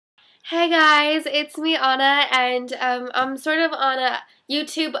Hey guys, it's me Anna, and I'm sort of on a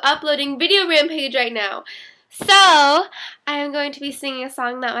YouTube uploading video rampage right now. So, I am going to be singing a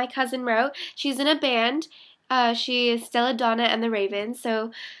song that my cousin wrote. She's in a band. She is Stella Donna and the Ravens,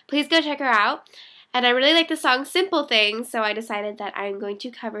 so please go check her out. And I really like the song Simple Things, so I decided that I'm going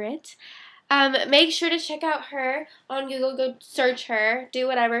to cover it. Make sure to check out her on Google. Go search her. Do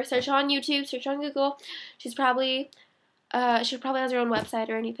whatever. Search on YouTube. Search on Google. She probably has her own website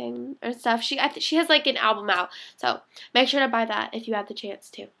or anything or stuff. She has like an album out, so make sure to buy that if you have the chance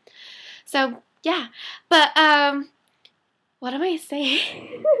to. So yeah, but what am I saying?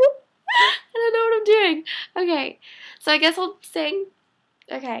 I don't know what I'm doing. Okay, so I guess I'll sing.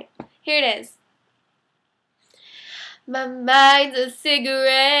 Okay, here it is. My mind's a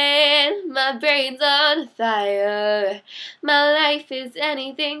cigarette, my brain's on fire. My life is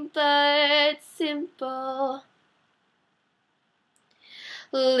anything but simple.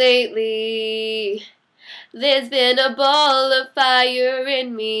 Lately, there's been a ball of fire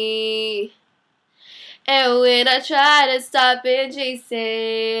in me, and when I try to stop and chase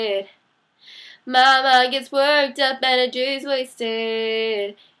it, my mind gets worked up, energy's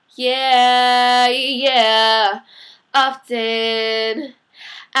wasted. Yeah, often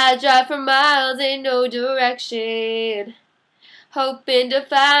I drive for miles in no direction, hoping to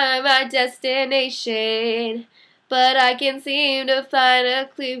find my destination. But I can't seem to find a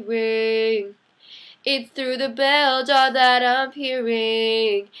clearing. It's through the bell jar that I'm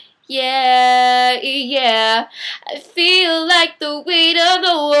hearing. Yeah, I feel like the weight of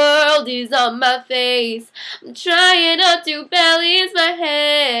the world is on my face. I'm trying not to balance my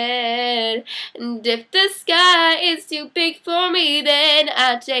head. And if the sky is too big for me, then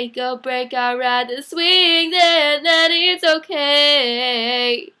I take a break. I'd rather swing then that it's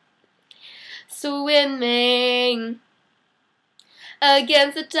okay. Swimming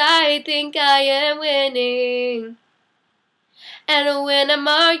against the tide, think I am winning. And when I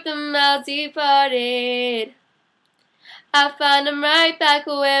mark the miles departed, I find I'm right back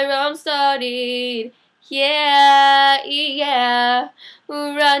where I'm started. Yeah,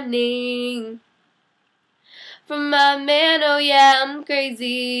 running from my man, oh yeah, I'm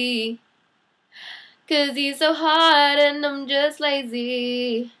crazy. 'Cause he's so hard and I'm just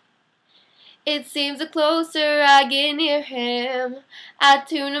lazy. It seems the closer I get near him, I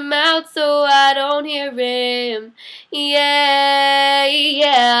tune him out so I don't hear him. Yeah,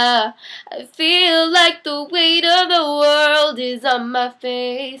 I feel like the weight of the world is on my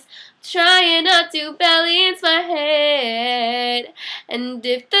face, trying not to balance my head. And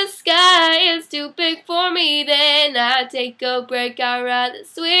if the sky is too big for me, then I take a break. I'd rather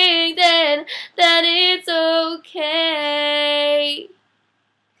swing then that it's okay.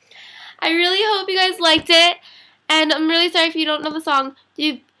 I really hope you guys liked it, and I'm really sorry if you don't know the song.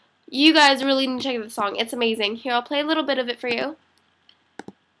 You guys really need to check out the song. It's amazing. Here, I'll play a little bit of it for you,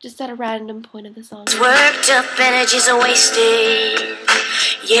 just at a random point of the song. Worked up energies are wasted.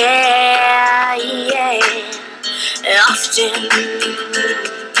 Yeah. Often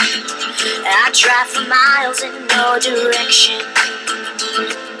I drive for miles in no direction,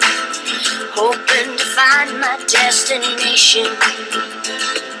 hoping to find my destination.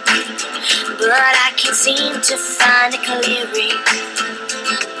 But I can't seem to find a clearing.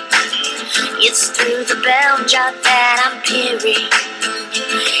 It's through the bell jar that I'm peering.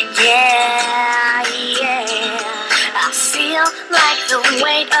 Yeah, I feel like the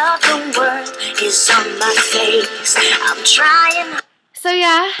weight of the world is on my face. I'm trying. So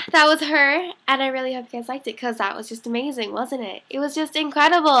yeah, that was her, and I really hope you guys liked it, because that was just amazing, wasn't it? It was just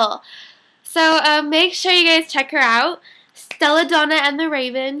incredible. So make sure you guys check her out. Stella Donna and the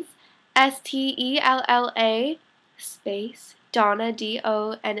Ravens. Stella space Donna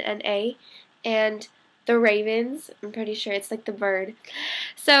Donna, and the Ravens. I'm pretty sure it's like the bird.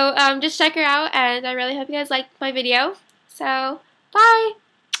 So just check her out, and I really hope you guys liked my video. So bye,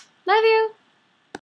 love you.